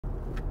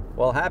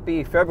Well,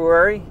 happy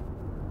February.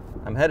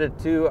 I'm headed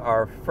to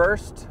our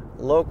first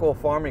local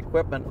farm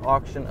equipment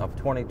auction of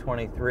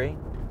 2023.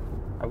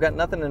 I've got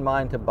nothing in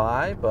mind to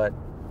buy, but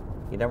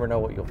you never know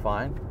what you'll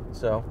find.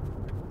 So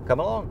come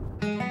along.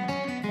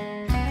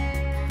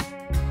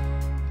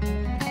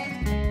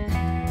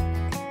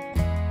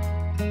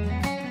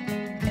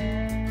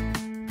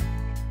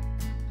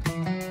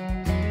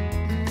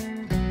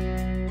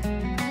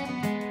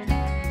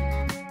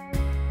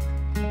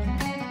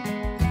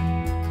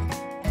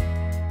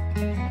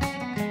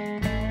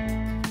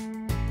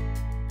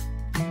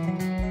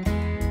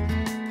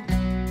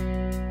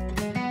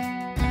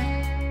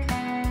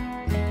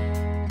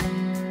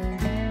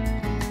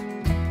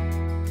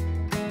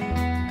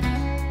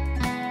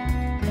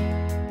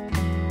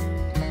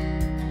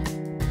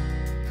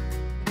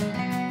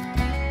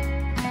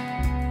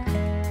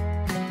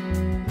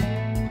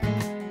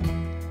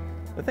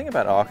 The thing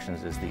about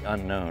auctions is the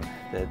unknown,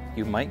 that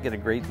you might get a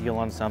great deal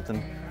on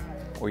something,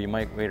 or you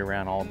might wait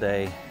around all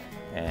day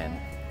and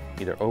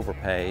either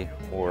overpay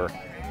or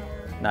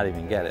not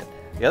even get it.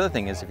 The other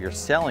thing is, if you're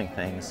selling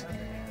things,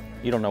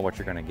 you don't know what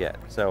you're going to get.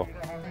 So,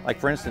 like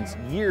for instance,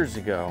 years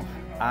ago,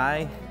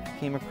 I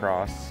came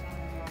across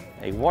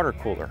a water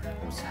cooler.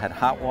 It had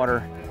hot water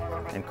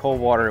and cold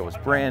water. It was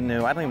brand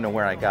new. I don't even know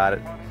where I got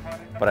it,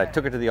 but I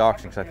took it to the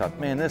auction because I thought,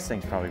 man, this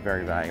thing's probably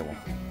very valuable.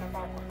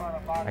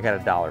 I got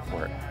 $1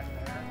 for it.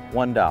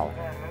 $1.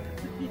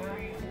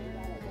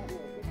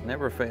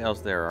 Never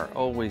fails, there are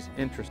always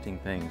interesting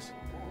things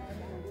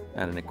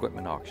at an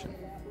equipment auction.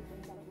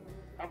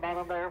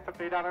 Bottom there,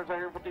 $50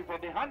 there, 50,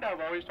 50, Honda,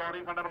 boys,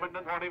 20,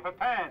 20 for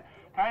 10.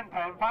 10,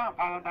 10, 5,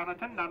 $5,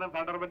 $10,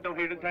 $5,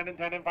 here to 10 and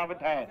 10 and 5 and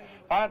 10.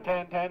 5,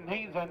 10, 10,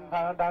 he's in,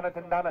 $5, $10,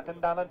 $10,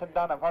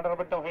 $10,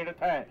 $5, here to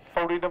 10.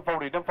 40, then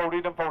 40, then 40,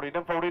 then 40,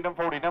 then 40, then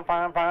 40, then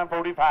 5, 5,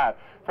 45.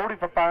 40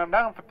 for 5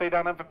 down, 50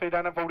 down and 50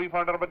 down and 40,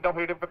 $5,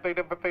 here to 50,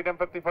 then 50, then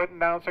 50 foot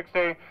down,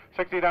 60,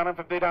 60 down and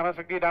 50 down and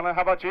 60 down.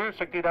 How about you?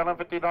 60 down and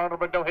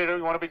 $50, here,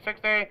 you want to be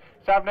 60,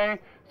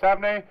 70,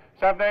 70,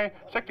 70,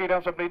 60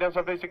 down, 70 down,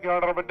 70, 60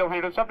 $,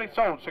 here to 70,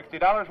 sold,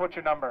 $60, what's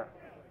your number?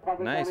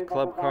 Nice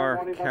club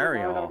car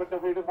carry-all.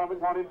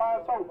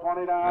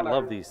 I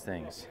love these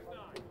things.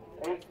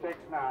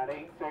 869,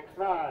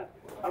 869.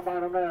 Up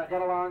on a minute,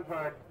 get along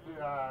for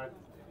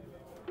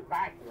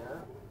back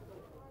here.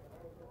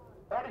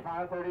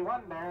 35,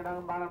 31 there,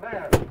 down bottom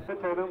there. 50,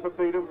 50,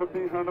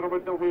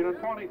 100, 20,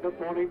 20,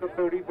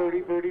 30,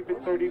 30, 30,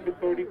 30,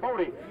 30,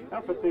 40.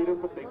 Now 50,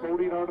 50,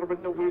 40, 100,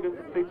 50,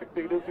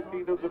 60,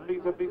 60,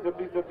 70, 70,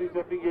 70, 70,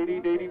 70,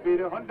 80,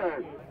 80,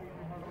 100.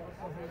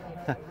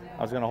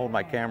 I was going to hold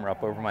my camera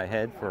up over my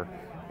head for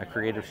a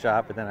creative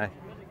shot, but then I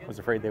was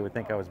afraid they would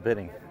think I was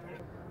bidding.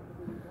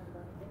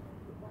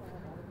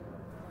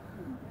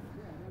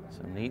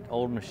 Some neat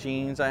old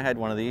machines. I had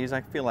one of these.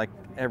 I feel like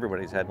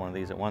everybody's had one of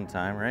these at one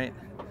time, right?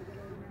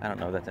 I don't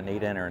know if that's an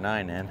 8N or a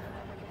 9N.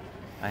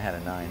 I had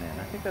a 9N.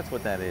 I think that's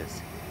what that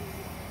is.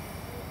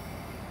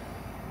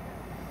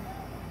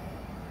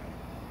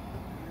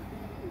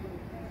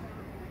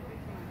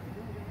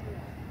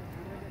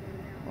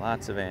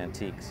 Lots of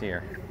antiques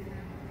here.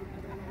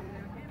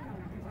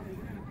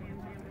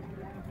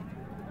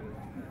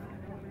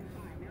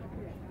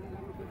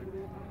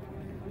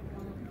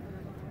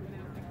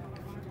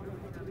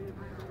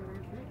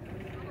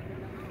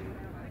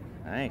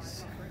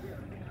 Nice.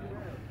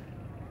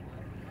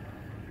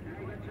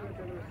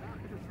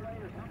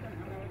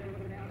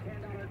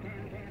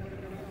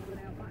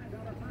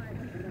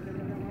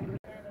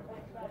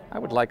 I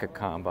would like a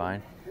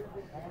combine.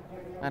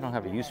 I don't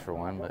have a use for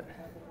one, but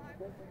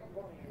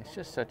it's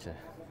just such a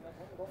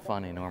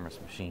fun,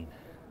 enormous machine.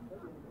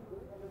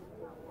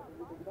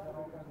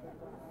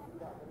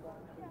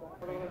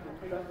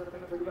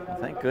 Well,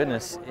 thank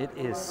goodness it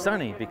is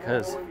sunny,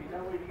 because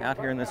out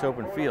here in this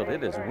open field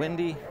it is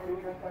windy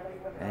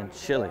and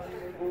chilly.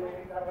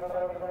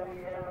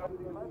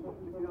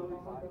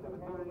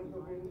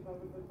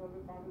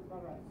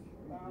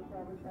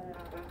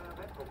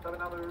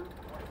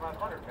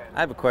 I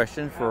have a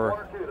question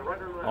for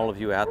all of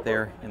you out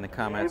there in the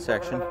comment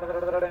section.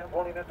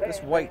 This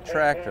white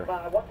tractor,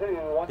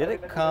 did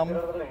it come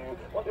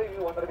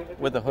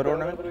with a hood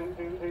ornament?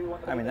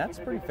 I mean, that's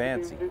pretty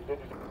fancy.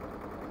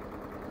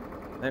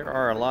 There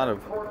are a lot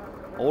of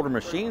older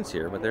machines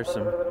here, but there's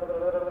some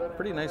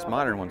pretty nice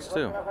modern ones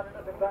too.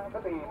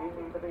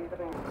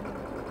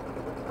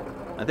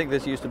 I think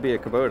this used to be a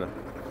Kubota.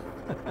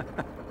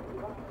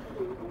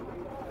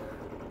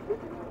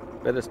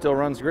 Bet it still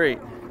runs great.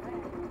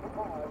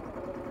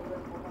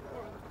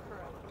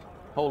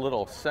 Whole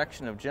little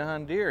section of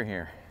John Deere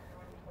here.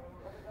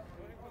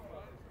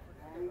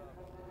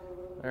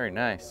 Very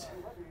nice.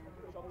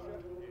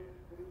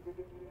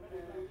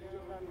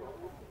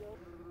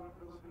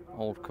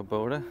 Old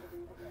Kubota.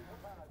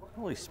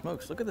 Holy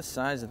smokes, look at the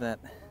size of that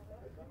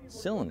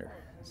cylinder.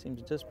 It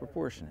seems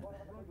disproportionate.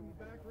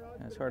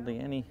 There's hardly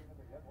any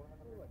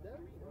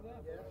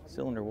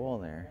cylinder wall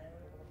there.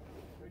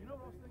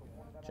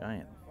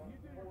 Giant.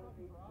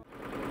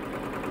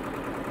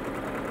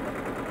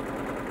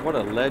 What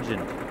a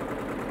legend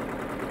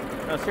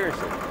No,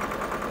 seriously.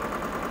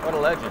 What a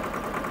legend.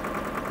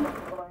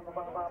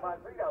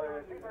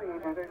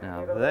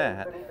 Now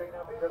that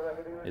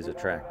is a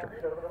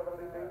tractor.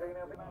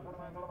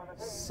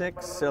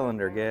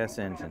 6-cylinder gas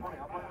engine.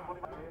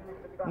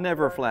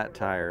 Never flat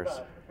tires.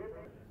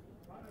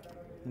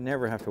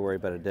 Never have to worry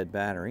about a dead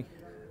battery.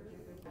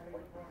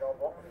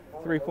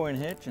 3-point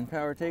hitch and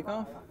power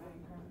takeoff?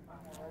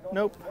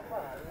 Nope.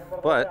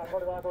 But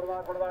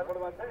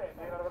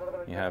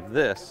you have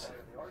this,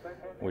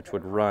 which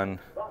would run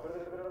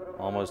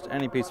almost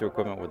any piece of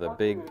equipment with a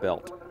big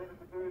belt.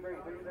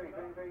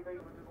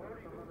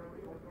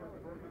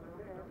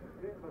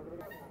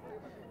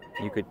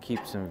 You could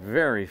keep some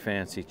very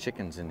fancy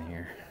chickens in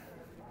here.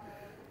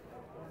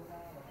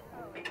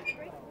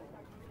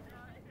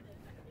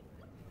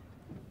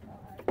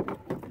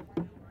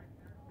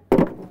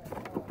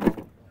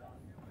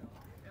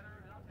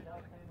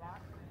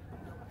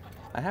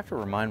 I have to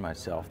remind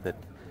myself that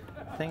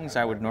things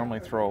I would normally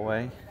throw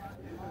away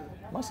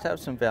must have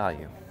some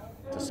value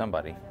to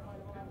somebody.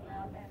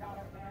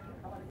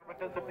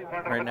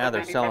 Right now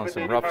they're selling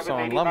some rough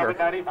sawn lumber. Makes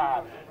me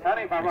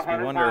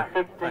wonder,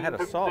 if I had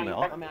a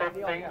sawmill, how much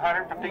could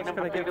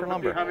I get for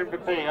lumber?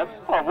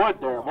 Oh, wood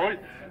there, boys.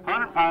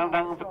 $100,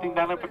 $15,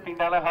 $15,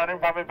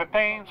 $105,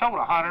 $15, sold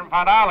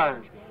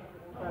 $105.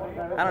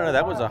 I don't know,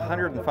 that was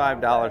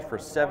 $105 for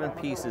 7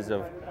 pieces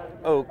of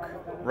oak,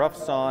 rough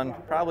sawn,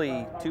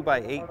 probably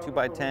 2x8,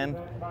 2x10.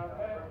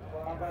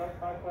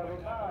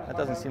 That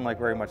doesn't seem like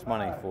very much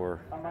money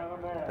for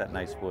that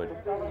nice wood.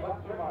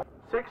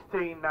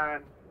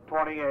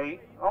 $16,928.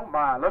 Oh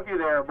my, looky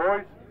there,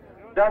 boys.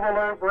 Double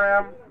loop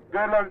rim,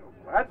 good look.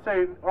 I'd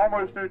say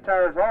almost new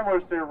tires,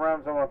 almost new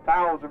rims on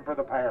 $1,000 for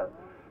the pair.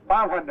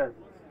 500.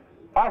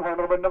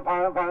 500 bid the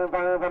 500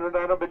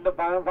 bid the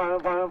 5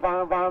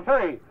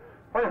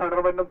 300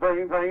 bid the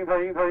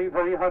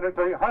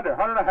 300 100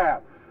 and a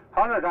half.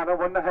 100 on a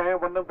 1 and a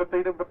half, 1 and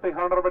 50 to 50,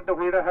 100 bid the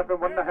here to have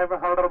 1 and a half,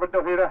 100 bid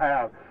the here to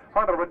have.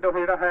 100 bid the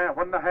here to have,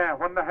 1 and a half,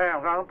 1 and a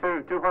half, round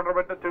 2, 200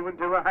 bid the 2 and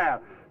 2 and a half.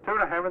 2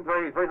 and a half and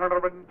 3,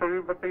 300 and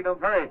 2, 15 and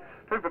 3,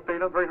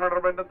 215 and 300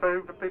 and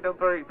 2, 15 and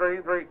 3,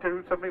 3, 3,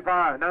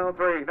 275, now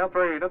 3, now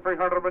 3, now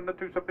 300 and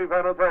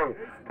 275 and 3,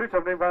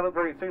 275 and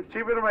 3, seems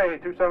cheaper to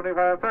me,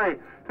 275 and 3,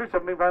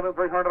 275 and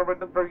 300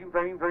 and 3,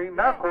 3, 3,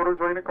 now quarter,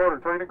 3 and a quarter,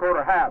 3 and a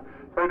quarter, half,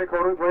 3 and a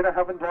quarter, 3 and a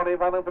half and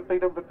 25 and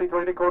 50 and 50, 3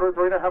 and a quarter,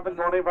 3 and a half and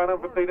 25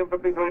 and 50 and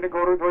 50, 3 and a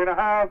quarter, 3 and a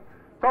half,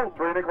 so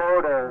 3 and a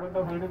quarter.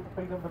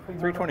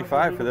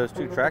 $325 for those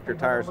 2 tractor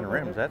tires and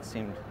rims, that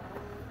seemed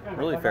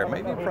really fair.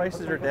 Maybe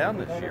prices are down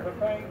this year.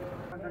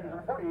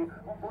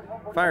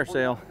 Fire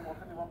sale.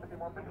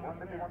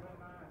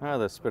 Oh,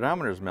 the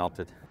speedometer's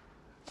melted.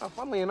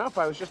 Funnily enough,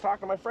 I was just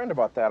talking to my friend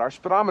about that. Our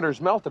speedometer's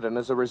melted, and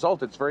as a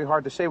result, it's very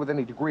hard to say with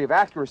any degree of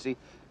accuracy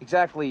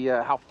exactly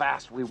how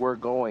fast we were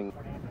going.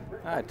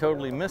 I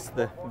totally missed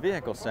the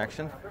vehicle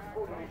section.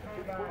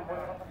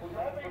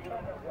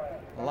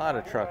 A lot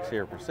of trucks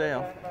here for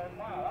sale.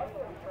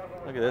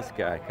 Look at this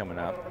guy coming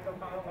up.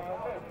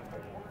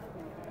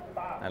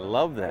 I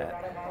love that.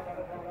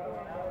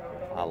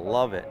 I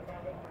love it.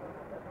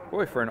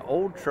 Boy, for an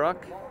old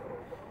truck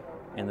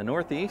in the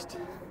Northeast,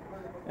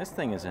 this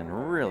thing is in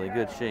really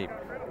good shape.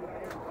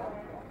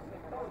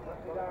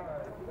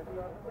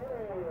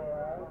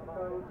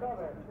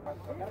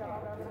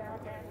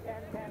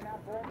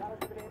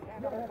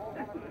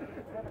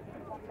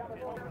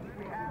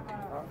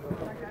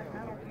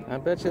 I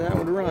bet you that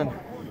would run.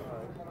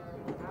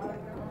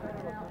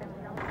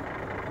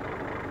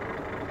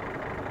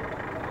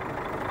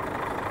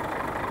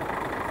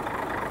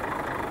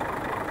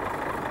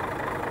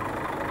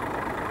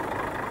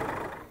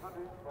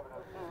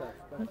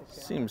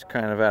 Seems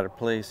kind of out of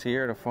place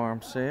here at a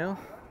farm sale.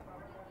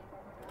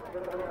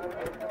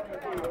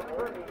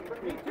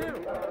 Me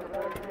too.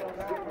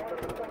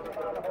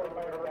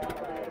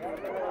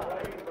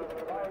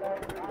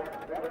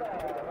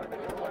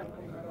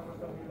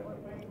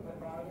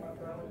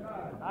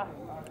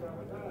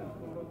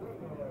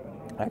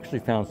 I actually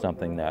found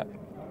something that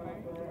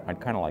I'd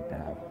kind of like to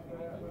have.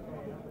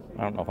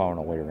 I don't know if I want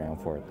to wait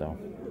around for it though.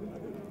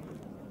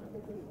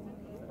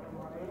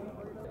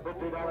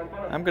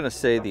 I'm going to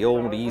say the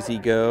old Easy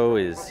Go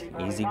is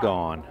easy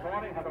gone.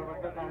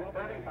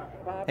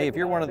 Hey, if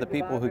you're one of the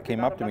people who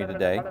came up to me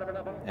today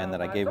and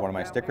that I gave one of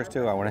my stickers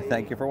to, I want to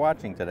thank you for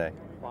watching today.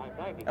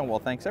 And well,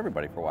 thanks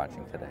everybody for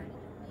watching today.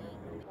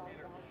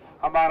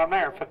 How about them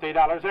there?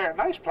 $50 there.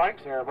 Nice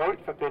planks there, boys.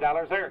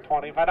 $50 there.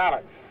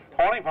 $25.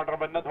 20 for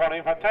the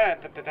 20 for 10,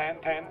 10,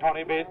 10,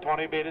 20 bid,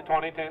 20 bid,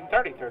 20, 10,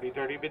 30, 30,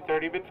 30 bid,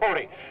 30 bid,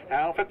 40.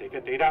 Now 50,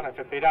 $50,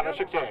 $50,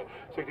 60,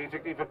 60,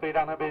 60,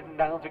 $50 bid,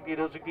 down 60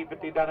 to 60,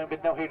 $50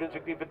 bid, no here to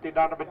 60,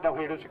 $50 bid, no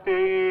here to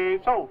 60,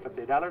 sold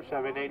 $50,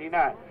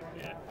 $7.89.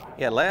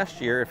 Yeah, last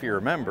year, if you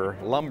remember,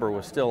 lumber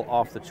was still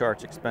off the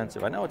charts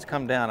expensive. I know it's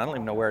come down. I don't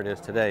even know where it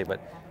is today,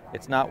 but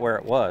it's not where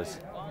it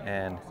was.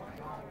 And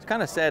it's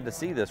kind of sad to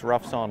see this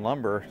rough sawn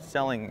lumber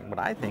selling what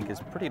I think is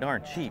pretty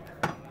darn cheap.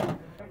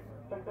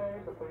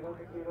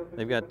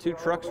 They've got 2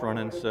 trucks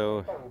running,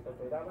 so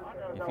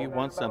if you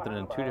want something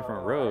in 2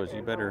 different rows,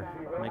 you better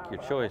make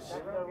your choice.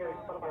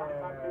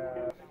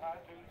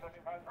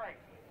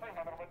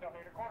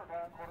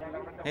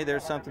 Hey,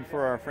 there's something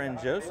for our friend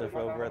Joseph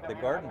over at the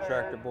Garden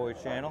Tractor Boy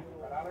channel.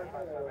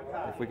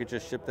 If we could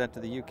just ship that to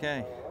the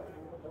UK.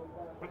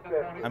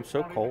 I'm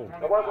so cold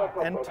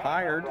and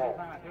tired.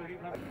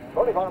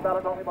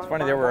 It's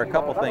funny, there were a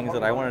couple things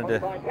that I wanted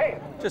to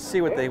just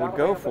see what they would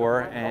go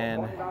for,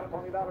 and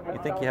you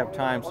think you have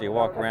time, so you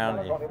walk around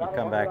and you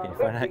come back and you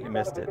find out you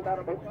missed it. The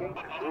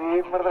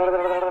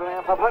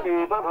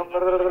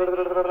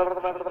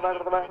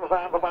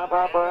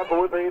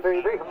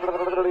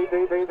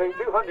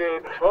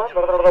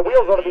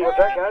wheels ought to be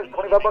attacked, guys.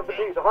 25 bucks a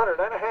piece, 100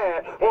 and a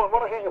half. One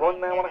and a half, one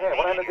and a half, 2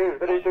 and a half,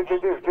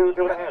 2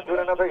 and a half, 3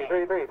 and a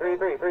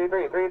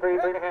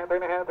half, 3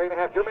 and a half, 3 and a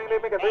half. You may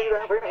make a 3 and a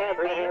half, 3 and a half,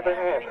 3 and a half, 3 and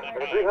a half.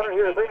 300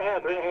 here, 3 and a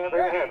half, 3 and a half, 3 and a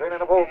half, 3 and a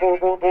half, 4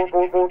 down,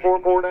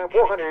 400, 4 down,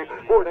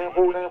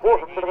 4 down,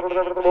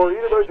 4.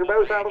 Either those, you're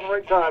both out on the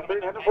right side.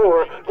 3 and a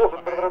 4, 4,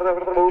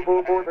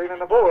 3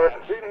 and a 4,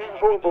 3 and a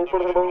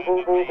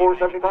half, 4,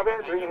 75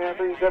 in, 3 and a half,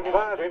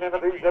 375, 3 and a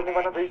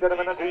 375,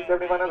 375,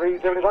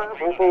 375, 375,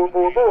 4, 4,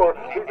 4, 4,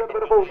 3,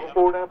 7, 4,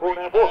 4 down, 4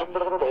 down, 4, 3,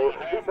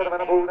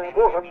 7, 4 down,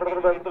 4,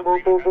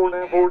 4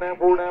 down, 4 down,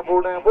 4 down,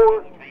 4 down,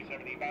 4.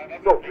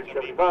 So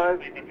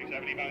 375.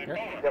 Yep.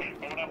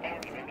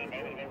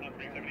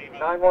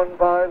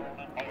 915.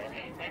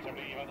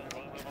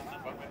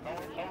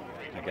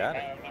 I got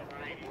it.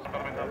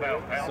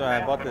 So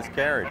I bought this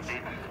carriage.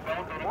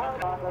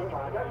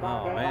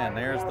 Oh man,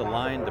 there's the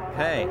line to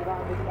pay.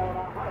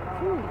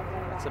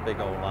 That's a big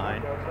old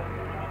line.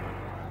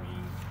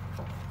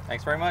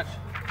 Thanks very much.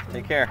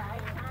 Take care.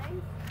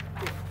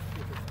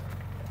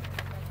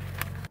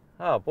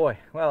 Oh boy,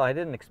 well, I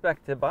didn't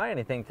expect to buy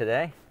anything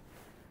today,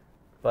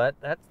 but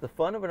that's the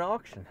fun of an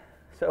auction.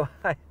 So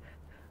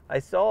I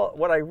saw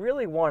what I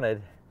really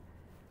wanted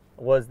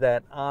was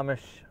that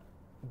Amish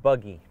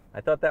buggy.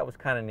 I thought that was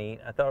kind of neat.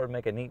 I thought it would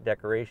make a neat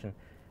decoration.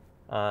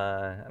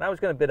 And I was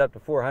going to bid up to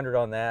 400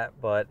 on that,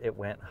 but it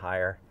went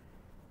higher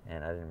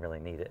and I didn't really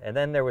need it. And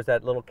then there was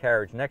that little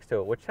carriage next to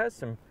it, which has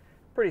some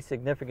pretty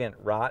significant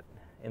rot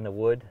in the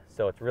wood,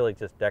 so it's really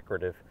just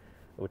decorative.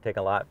 It would take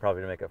a lot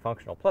probably to make it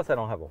functional. Plus I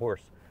don't have a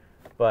horse.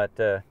 But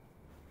so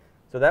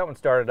that one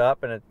started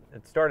up, and it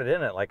started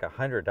in at like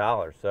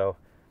 $100. So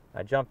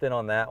I jumped in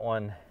on that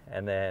one,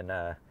 and then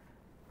I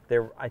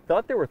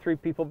thought there were 3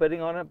 people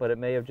bidding on it, but it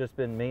may have just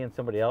been me and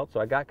somebody else. So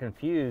I got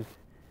confused,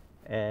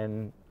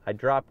 and I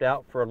dropped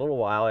out for a little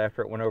while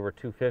after it went over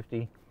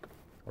 250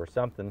 or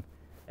something,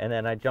 and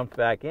then I jumped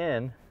back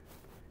in,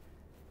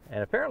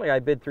 and apparently I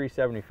bid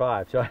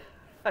 375. So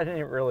I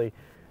didn't really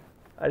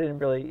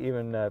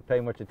even pay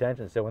much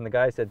attention. So when the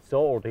guy said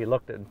sold, he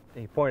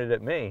pointed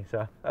at me.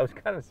 So I was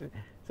kind of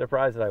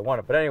surprised that I won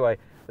it. But anyway,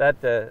 that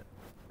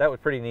was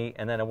pretty neat.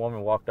 And then a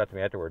woman walked up to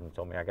me afterwards and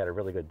told me I got a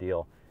really good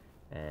deal,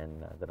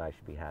 and that I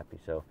should be happy.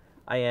 So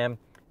I am.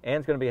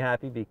 Anne's going to be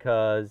happy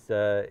because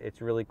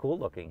it's really cool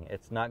looking.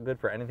 It's not good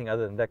for anything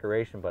other than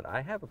decoration, but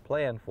I have a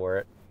plan for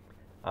it,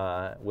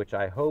 which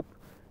I hope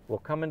will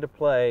come into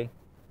play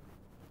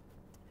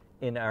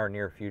in our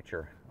near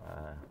future.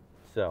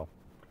 So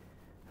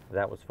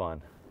that was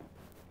fun.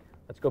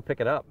 Let's go pick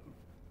it up.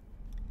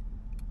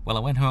 Well,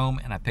 I went home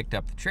and I picked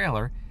up the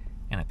trailer,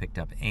 and I picked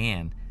up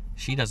Anne.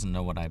 She doesn't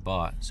know what I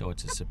bought, so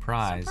it's a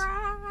surprise.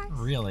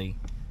 Really,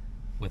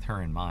 with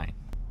her in mind.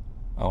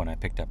 Oh, and I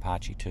picked up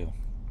Hachi too.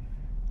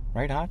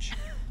 Right, Hotch?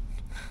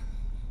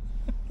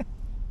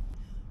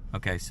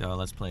 Okay, so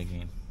let's play a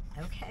game.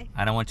 Okay.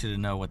 I don't want you to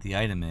know what the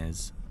item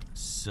is,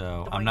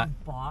 so I'm not.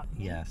 Bought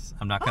me? Yes,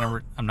 I'm not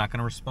gonna. I'm not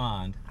gonna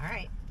respond. All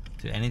right.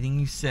 To anything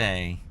you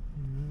say.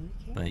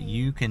 Okay. But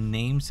you can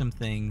name some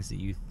things that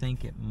you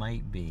think it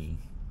might be,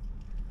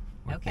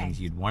 or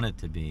things you'd want it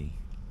to be.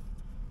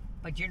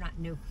 But you're not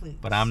no clues.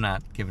 But I'm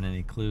not giving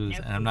any clues,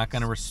 and I'm not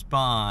going to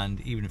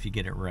respond even if you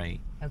get it right.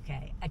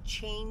 Okay. A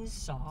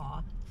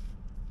chainsaw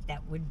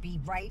that would be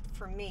right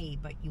for me,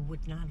 but you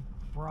would not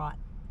have brought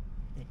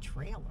the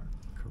trailer.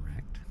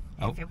 Correct.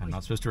 Oh, I'm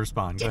not supposed to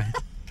respond. Go ahead.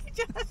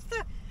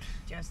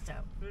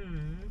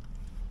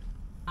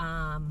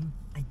 A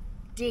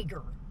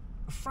digger,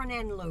 a front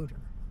end loader.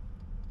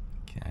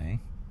 Okay.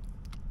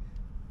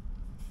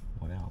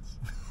 What else?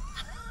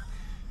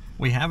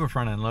 We have a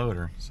front end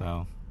loader,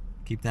 so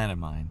keep that in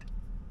mind.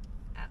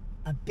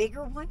 A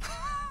bigger one?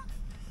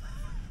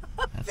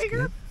 That's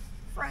bigger good.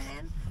 Front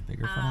end? A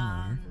bigger front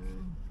end loader.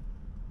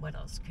 What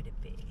else could it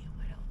be?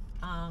 What else?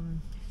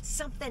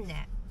 Something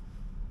that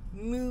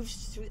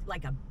moves through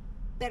like a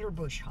better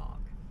bush hog.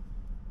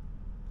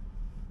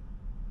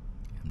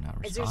 I'm not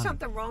responding. Is there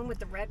something wrong with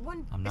the red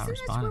one? I'm not Isn't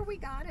responding. this where we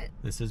got it?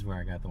 This is where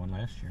I got the one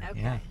last year.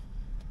 Okay. Yeah.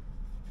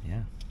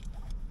 Yeah.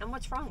 And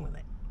what's wrong with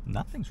it?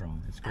 Nothing's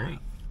wrong. It's great.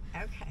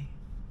 Oh, okay.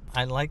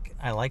 I like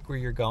where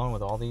you're going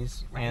with all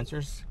these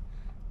answers,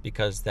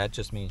 because that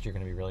just means you're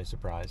going to be really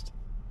surprised.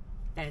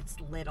 That it's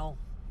little,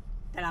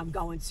 that I'm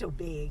going so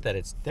big. That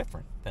it's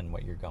different than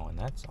what you're going,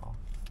 that's all.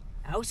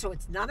 Oh, so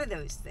it's none of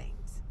those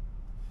things.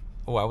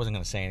 Oh, I wasn't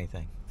going to say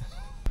anything.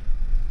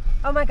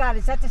 Oh my God,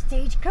 is that the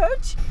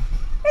stagecoach? Is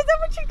that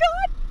what you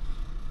got?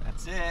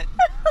 That's it.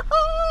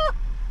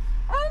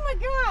 Oh my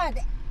God.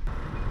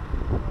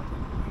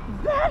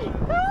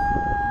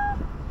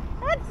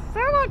 That's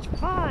so much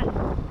fun.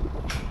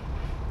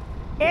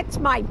 It's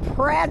my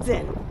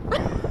present.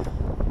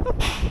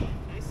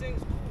 These things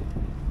cool.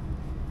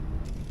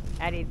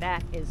 Eddie,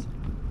 that is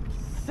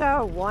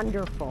so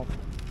wonderful.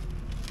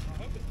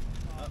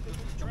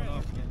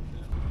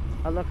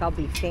 Oh, look, I'll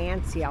be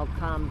fancy. I'll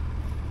come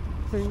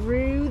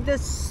through the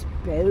spout.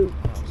 Oh,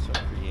 so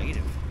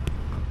creative.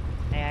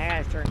 Hey,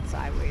 I gotta turn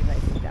sideways. I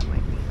think that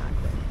might be not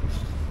good.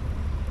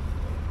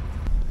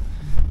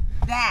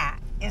 That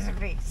is a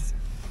piece.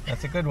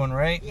 That's a good one,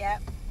 right?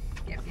 Yep.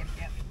 Yep.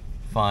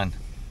 Fun.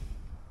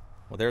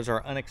 Well, there's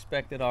our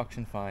unexpected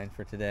auction find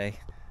for today.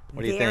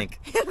 What do you think?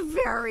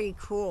 Very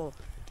cool.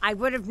 I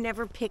would have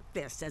never picked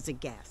this as a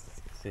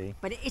guest. See?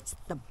 But it's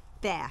the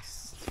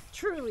best.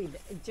 Truly,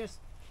 just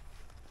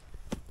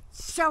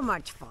so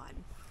much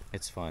fun.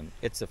 It's fun.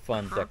 It's a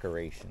fun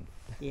decoration.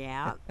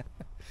 Yeah.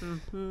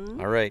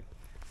 All right.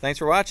 Thanks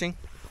for watching.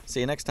 See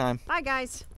you next time. Bye, guys.